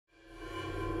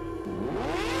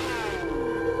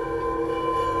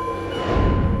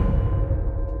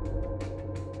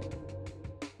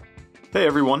Hey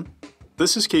everyone,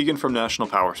 this is Keegan from National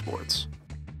Powersports.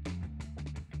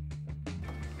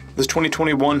 This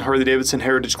 2021 Harley-Davidson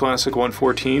Heritage Classic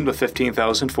 114 with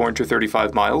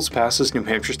 15,435 miles passes New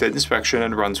Hampshire State Inspection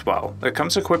and runs well. It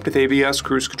comes equipped with ABS,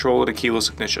 cruise control, and a keyless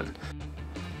ignition.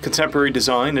 Contemporary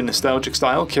design and nostalgic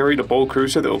style carried a bold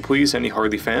cruiser that will please any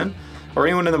Harley fan or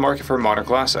anyone in the market for a modern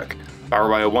classic.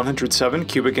 Powered by a 107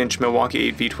 cubic inch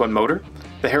Milwaukee 8V12 motor,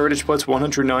 the Heritage puts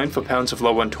 109 foot-pounds of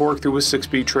low-end torque through a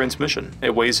 6-speed transmission.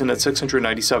 It weighs in at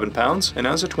 697 pounds and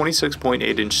has a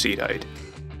 26.8-inch seat height.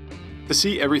 To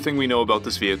see everything we know about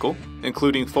this vehicle,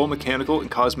 including full mechanical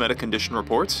and cosmetic condition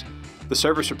reports, the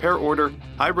service repair order,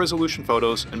 high-resolution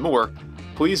photos, and more,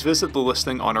 please visit the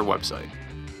listing on our website.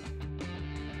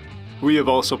 We have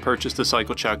also purchased the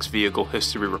CycleCheck's Vehicle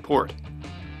History Report.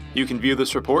 You can view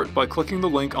this report by clicking the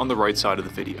link on the right side of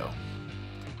the video.